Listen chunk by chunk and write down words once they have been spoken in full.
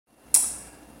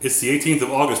It's the 18th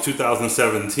of August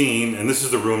 2017, and this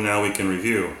is the Room Now Week in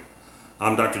Review.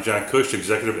 I'm Dr. Jack Cush,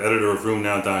 Executive Editor of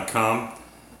RheumNow.com,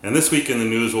 and this week in the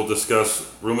news we'll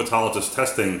discuss rheumatologist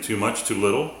testing, too much, too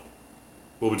little.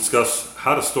 We'll discuss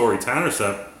how to store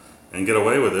etanercept and get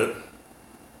away with it,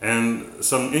 and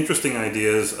some interesting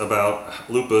ideas about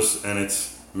lupus and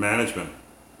its management.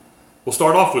 We'll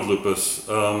start off with lupus.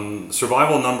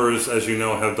 Survival numbers, as you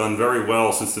know, have done very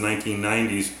well since the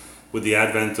 1990s with the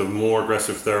advent of more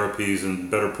aggressive therapies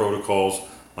and better protocols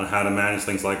on how to manage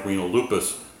things like renal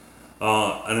lupus.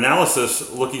 An analysis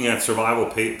looking at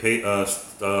survival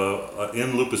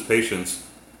in lupus patients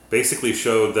basically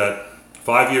showed that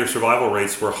 5-year survival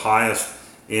rates were highest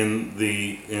in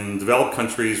developed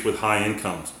countries with high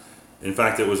incomes. In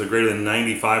fact, it was a greater than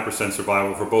 95%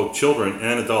 survival for both children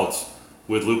and adults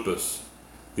with lupus.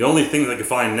 The only thing that I could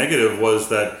find negative was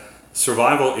that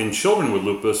survival in children with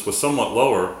lupus was somewhat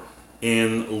lower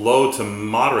in low to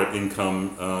moderate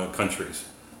income countries,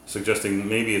 suggesting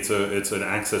maybe it's an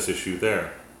access issue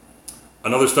there.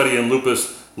 Another study in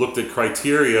lupus looked at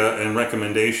criteria and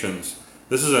recommendations.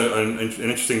 This is an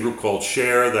interesting group called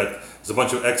SHARE that is a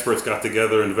bunch of experts got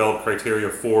together and developed criteria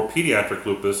for pediatric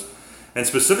lupus, and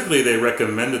specifically they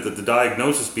recommended that the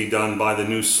diagnosis be done by the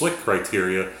new SLIC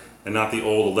criteria and not the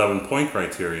old 11-point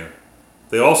criteria.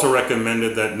 They also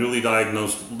recommended that newly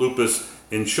diagnosed lupus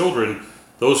in children,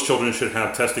 those children should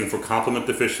have testing for complement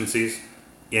deficiencies,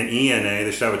 an ENA,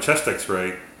 they should have a chest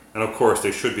x-ray, and of course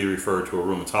they should be referred to a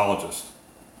rheumatologist.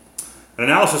 An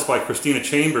analysis by Christina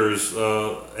Chambers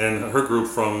and her group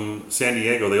from San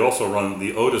Diego, they also run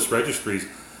the Otis registries,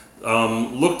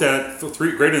 looked at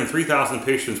greater than 3,000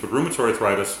 patients with rheumatoid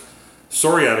arthritis,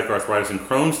 psoriatic arthritis, and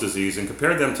Crohn's disease and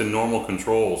compared them to normal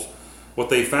controls.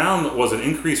 What they found was an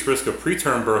increased risk of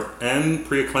preterm birth and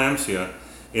preeclampsia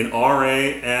in RA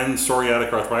and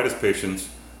psoriatic arthritis patients.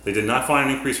 They did not find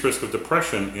an increased risk of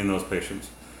depression in those patients.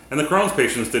 And the Crohn's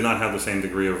patients did not have the same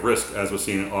degree of risk as was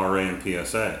seen in RA and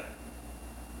PSA.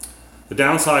 The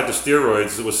downside to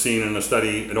steroids was seen in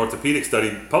an orthopedic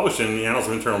study published in the Annals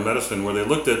of Internal Medicine, where they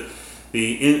looked at the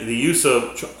use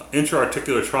of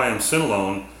intra-articular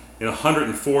triamcinolone in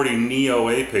 140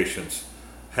 knee-OA patients.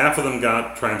 Half of them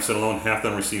got triamcinolone, half of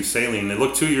them received saline. They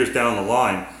looked 2 years down the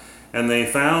line, and they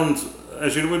found,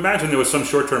 as you would imagine, there was some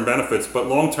short-term benefits, but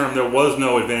long-term there was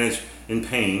no advantage in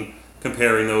pain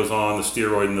comparing those on the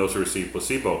steroid and those who received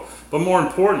placebo. But more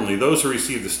importantly, those who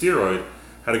received the steroid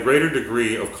had a greater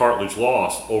degree of cartilage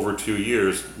loss over 2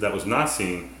 years that was not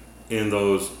seen in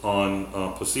those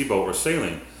on placebo or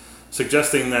saline,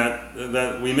 suggesting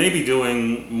that we may be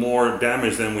doing more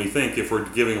damage than we think if we're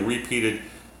giving repeated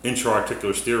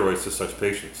intra-articular steroids to such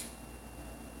patients.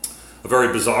 A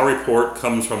very bizarre report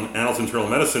comes from Annals of Internal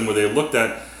Medicine where they looked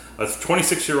at a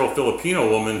 26-year-old Filipino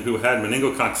woman who had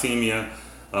meningococcemia,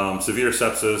 severe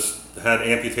sepsis, had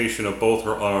amputation of both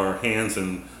her hands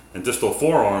and distal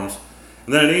forearms.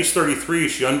 And then at age 33,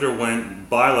 she underwent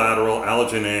bilateral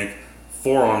allogeneic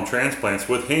forearm transplants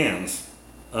with hands.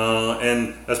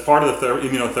 And as part of the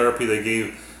immunotherapy, they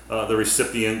gave the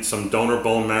recipient some donor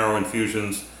bone marrow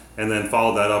infusions and then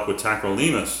followed that up with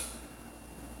tacrolimus.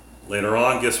 Later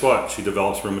on, guess what? She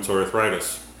develops rheumatoid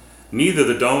arthritis. Neither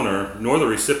the donor nor the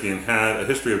recipient had a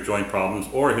history of joint problems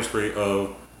or a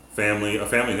family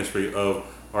history of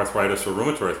arthritis or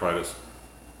rheumatoid arthritis.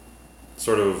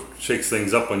 Sort of shakes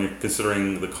things up when you're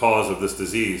considering the cause of this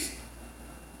disease.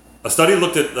 A study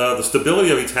looked at the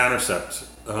stability of etanercept.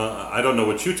 I don't know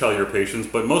what you tell your patients,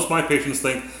 but most of my patients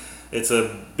think it's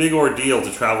a big ordeal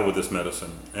to travel with this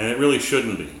medicine, and it really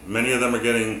shouldn't be. Many of them are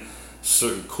getting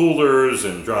coolers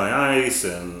and dry ice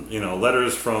and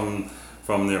letters from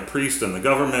their priest and the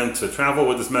government to travel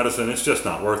with this medicine. It's just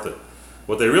not worth it.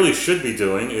 What they really should be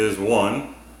doing is,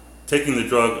 one, taking the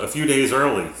drug a few days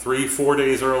early, 3-4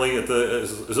 days early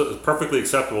is perfectly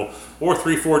acceptable, or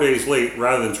 3-4 days late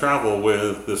rather than travel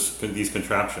with these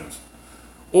contraptions.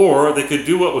 Or they could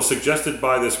do what was suggested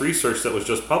by this research that was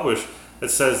just published that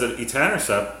says that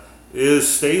etanercept is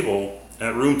stable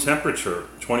at room temperature,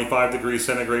 25 degrees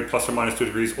centigrade plus or minus 2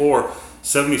 degrees, or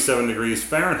 77 degrees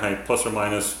Fahrenheit plus or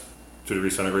minus 2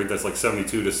 degrees centigrade. That's like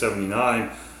 72 to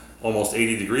 79, almost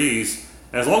 80 degrees.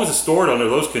 And as long as it's stored under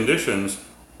those conditions,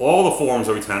 all the forms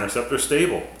of etanercept are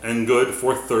stable and good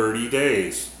for 30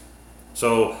 days.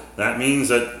 So that means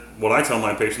that what I tell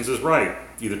my patients is right.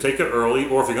 Either take it early,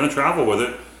 or if you're going to travel with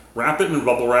it, wrap it in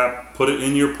bubble wrap, put it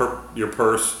in your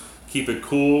purse, keep it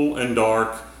cool and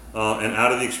dark and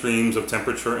out of the extremes of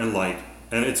temperature and light,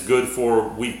 and it's good for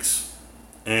weeks.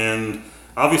 And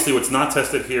obviously what's not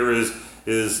tested here is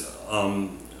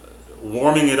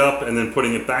warming it up and then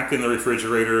putting it back in the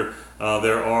refrigerator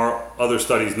There are other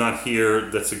studies, not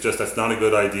here, that suggest that's not a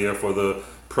good idea for the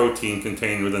protein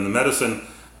contained within the medicine,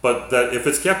 but that if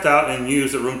it's kept out and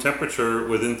used at room temperature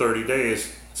within 30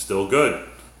 days, still good,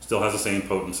 still has the same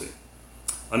potency.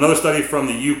 Another study from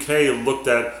the UK looked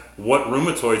at what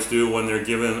rheumatoids do when they're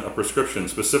given a prescription.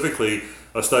 Specifically,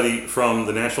 a study from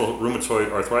the National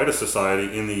Rheumatoid Arthritis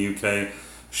Society in the UK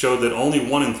showed that only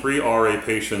 1 in 3 RA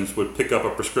patients would pick up a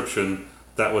prescription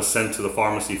that was sent to the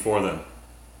pharmacy for them.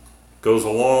 Goes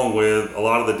along with a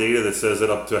lot of the data that says that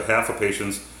up to half of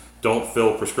patients don't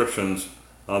fill prescriptions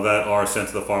that are sent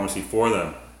to the pharmacy for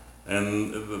them.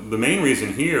 And the main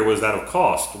reason here was that of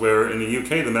cost, where in the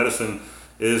UK the medicine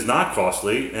is not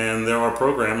costly and there are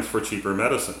programs for cheaper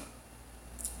medicine.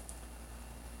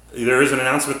 There is an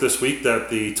announcement this week that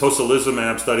the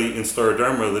tocilizumab study in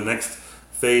scleroderma, the next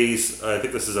phase, I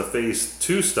think this is a phase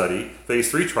 2 study,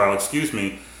 phase 3 trial,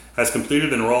 has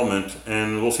completed enrollment,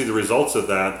 and we'll see the results of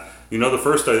that. You know, the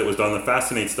first study that was done, the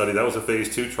Fascinate study, that was a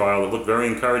phase 2 trial that looked very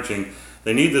encouraging.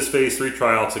 They need this phase 3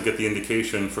 trial to get the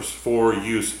indication for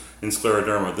use in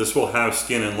scleroderma. This will have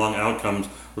skin and lung outcomes.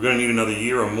 We're going to need another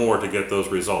year or more to get those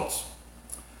results.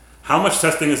 How much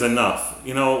testing is enough?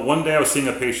 You know, one day I was seeing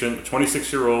a patient, a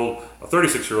 26-year-old, a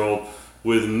 36-year-old,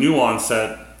 with new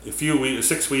onset, a few weeks,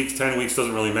 6 weeks, 10 weeks,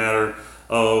 doesn't really matter,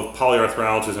 of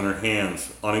polyarthralgias in her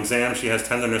hands. On exam, she has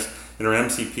tenderness in her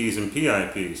MCPs and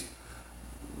PIPs.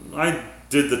 I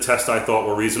did the tests I thought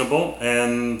were reasonable,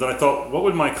 and then I thought, what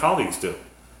would my colleagues do?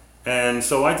 And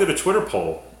so I did a Twitter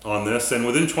poll on this, and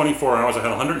within 24 hours I had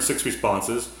 106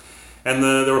 responses, and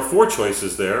there were 4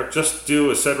 choices there. Just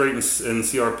do a sed rate and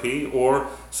CRP, or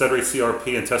sed rate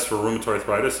CRP and test for rheumatoid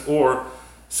arthritis, or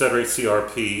sed rate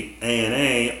CRP,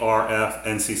 ANA, RF,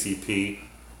 and CCP,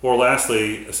 or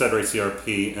lastly, a sed rate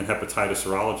CRP and hepatitis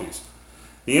serologies.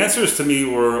 The answers to me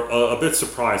were a bit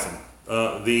surprising.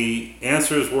 The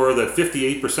answers were that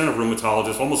 58% of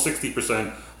rheumatologists, almost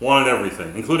 60%, wanted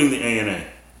everything, including the ANA.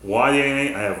 Why the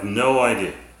ANA? I have no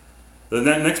idea. The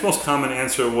next most common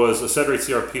answer was a sed rate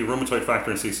CRP, rheumatoid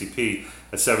factor, and CCP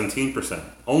at 17%.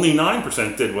 Only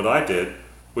 9% did what I did,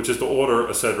 which is to order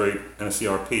a sed rate and a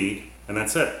CRP, and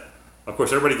that's it. Of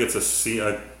course, everybody gets a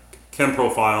chem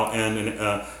profile and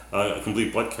a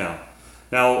complete blood count.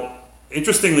 Now,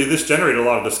 interestingly, this generated a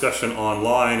lot of discussion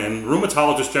online, and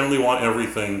rheumatologists generally want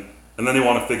everything, and then they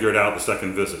want to figure it out the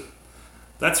second visit.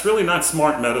 That's really not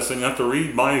smart medicine. You have to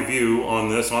read my view on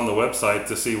this on the website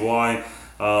to see why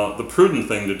the prudent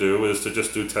thing to do is to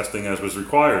just do testing as was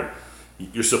required.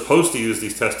 You're supposed to use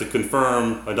these tests to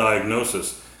confirm a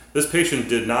diagnosis. This patient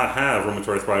did not have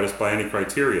rheumatoid arthritis by any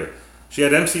criteria. She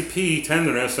had MCP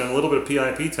tenderness and a little bit of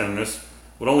PIP tenderness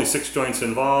with only 6 joints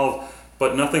involved,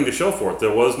 but nothing to show for it.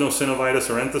 There was no synovitis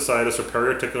or enthesitis or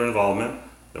periarticular involvement.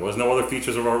 There was no other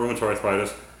features of our rheumatoid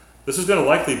arthritis. This is going to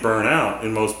likely burn out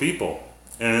in most people.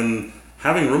 And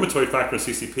having rheumatoid factor and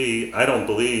CCP, I don't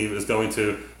believe, is going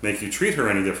to make you treat her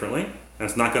any differently, and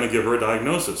it's not going to give her a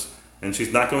diagnosis. And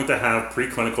she's not going to have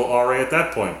preclinical RA at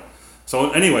that point.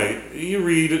 So anyway, you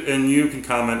read and you can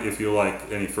comment if you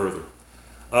like any further.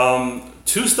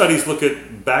 2 studies look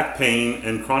at back pain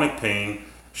and chronic pain,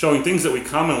 showing things that we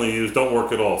commonly use don't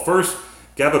work at all. First,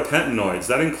 gabapentinoids.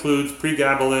 That includes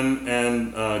pregabalin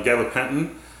and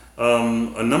gabapentin.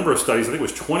 A number of studies, I think it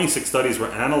was 26 studies, were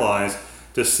analyzed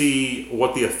to see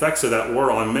what the effects of that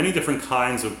were on many different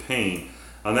kinds of pain.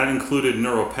 And that included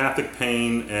neuropathic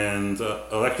pain and,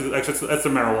 actually, that's the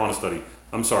marijuana study.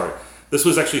 I'm sorry. This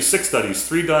was actually 6 studies,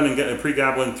 3 done in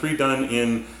pregabalin, 3 done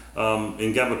in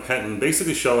gabapentin,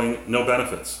 basically showing no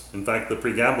benefits. In fact, the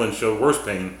pregabalin showed worse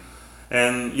pain.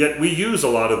 And yet we use a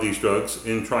lot of these drugs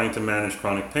in trying to manage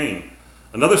chronic pain.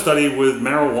 Another study with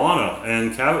marijuana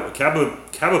and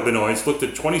cannabinoids looked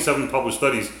at 27 published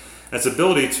studies and its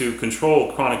ability to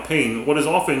control chronic pain, what is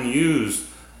often used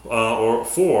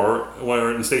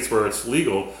where in states where it's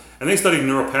legal. And they studied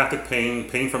neuropathic pain,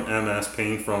 pain from MS,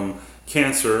 pain from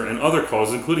cancer, and other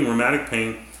causes, including rheumatic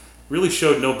pain, really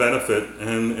showed no benefit.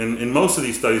 And in most of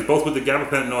these studies, both with the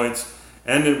gabapentinoids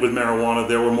and with marijuana,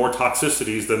 there were more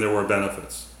toxicities than there were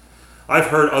benefits. I've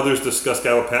heard others discuss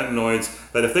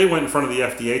gabapentinoids that if they went in front of the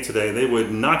FDA today, they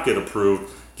would not get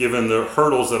approved given the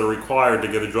hurdles that are required to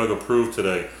get a drug approved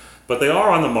today. But they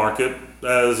are on the market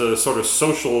as a sort of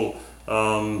social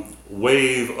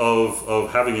wave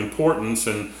of having importance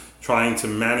and trying to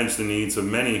manage the needs of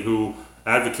many who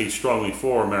advocate strongly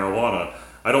for marijuana.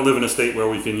 I don't live in a state where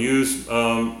we can use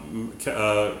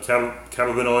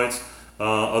cannabinoids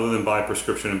other than by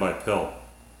prescription and by pill.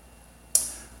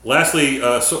 Lastly,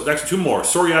 actually 2 more.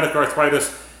 Psoriatic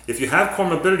arthritis. If you have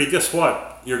comorbidity, guess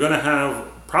what? You're going to have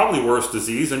probably worse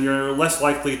disease and you're less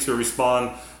likely to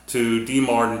respond to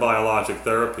DMARD and biologic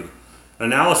therapy.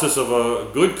 Analysis of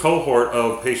a good cohort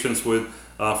of patients with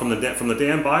from the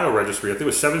Dan Bio Registry. I think it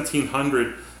was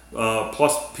 1,700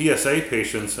 plus PSA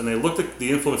patients, and they looked at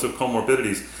the influence of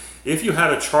comorbidities. If you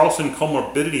had a Charlson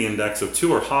comorbidity index of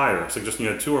 2 or higher, suggesting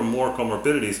you had 2 or more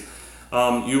comorbidities,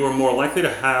 you were more likely to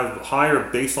have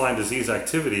higher baseline disease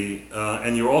activity,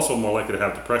 and you were also more likely to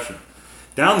have depression.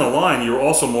 Down the line, you're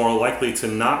also more likely to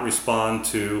not respond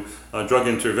to drug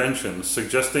interventions,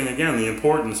 suggesting again the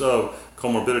importance of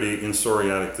comorbidity in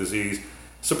psoriatic disease.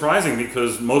 Surprising,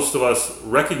 because most of us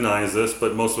recognize this,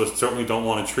 but most of us certainly don't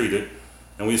want to treat it,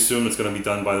 and we assume it's going to be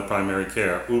done by the primary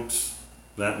care. Oops,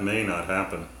 that may not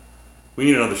happen. We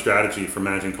need another strategy for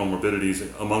managing comorbidities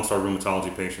amongst our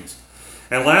rheumatology patients.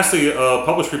 And lastly, a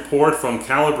published report from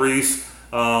Calabrese,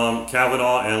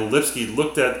 Kavanaugh, and Lipsky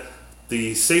looked at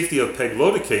the safety of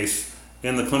pegloticase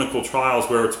in the clinical trials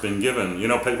where it's been given. You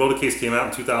know, pegloticase came out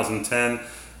in 2010.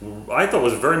 I thought it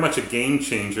was very much a game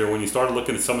changer when you started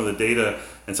looking at some of the data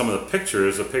and some of the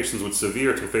pictures of patients with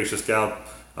severe tophaceous gout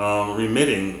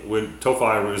remitting, with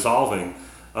tophi resolving.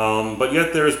 But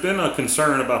yet there's been a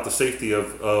concern about the safety of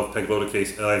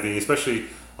pegloticase IV, especially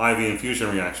IV infusion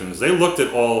reactions. They looked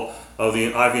at all of the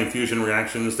IV infusion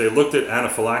reactions. They looked at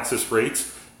anaphylaxis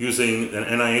rates using an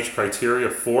NIH criteria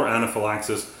for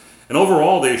anaphylaxis. And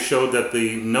overall, they showed that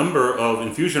the number of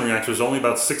infusion reactions was only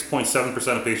about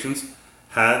 6.7% of patients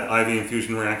had IV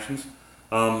infusion reactions.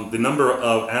 The number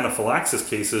of anaphylaxis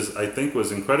cases, I think,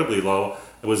 was incredibly low.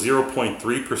 It was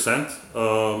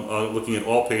 0.3% looking at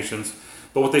all patients.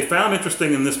 But what they found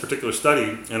interesting in this particular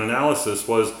study and analysis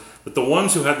was that the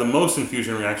ones who had the most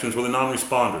infusion reactions were the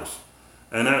non-responders.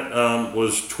 And that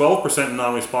was 12% in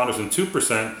non-responders and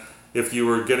 2% if you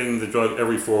were getting the drug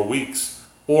every 4 weeks,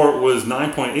 or it was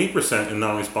 9.8% in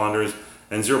non-responders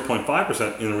and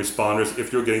 0.5% in responders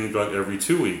if you were getting the drug every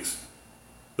 2 weeks.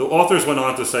 The authors went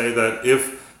on to say that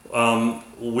if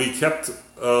we kept an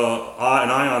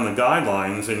eye on the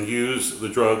guidelines and used the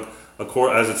drug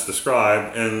as it's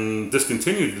described and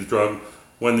discontinued the drug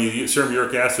when the serum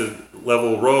uric acid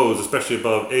level rose, especially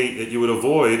above 8, you would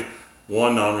avoid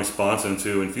 1, non-response, and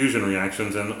 2, infusion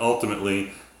reactions, and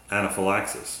ultimately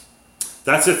anaphylaxis.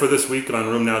 That's it for this week on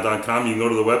rheumnow.com. You can go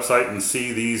to the website and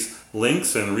see these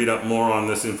links and read up more on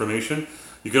this information.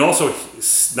 You can also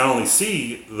not only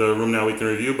see the RheumNow Week in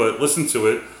Review, but listen to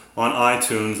it on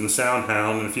iTunes and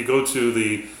SoundHound. And if you go to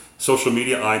the social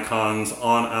media icons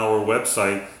on our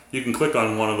website, you can click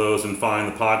on one of those and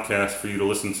find the podcast for you to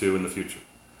listen to in the future.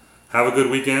 Have a good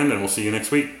weekend, and we'll see you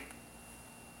next week.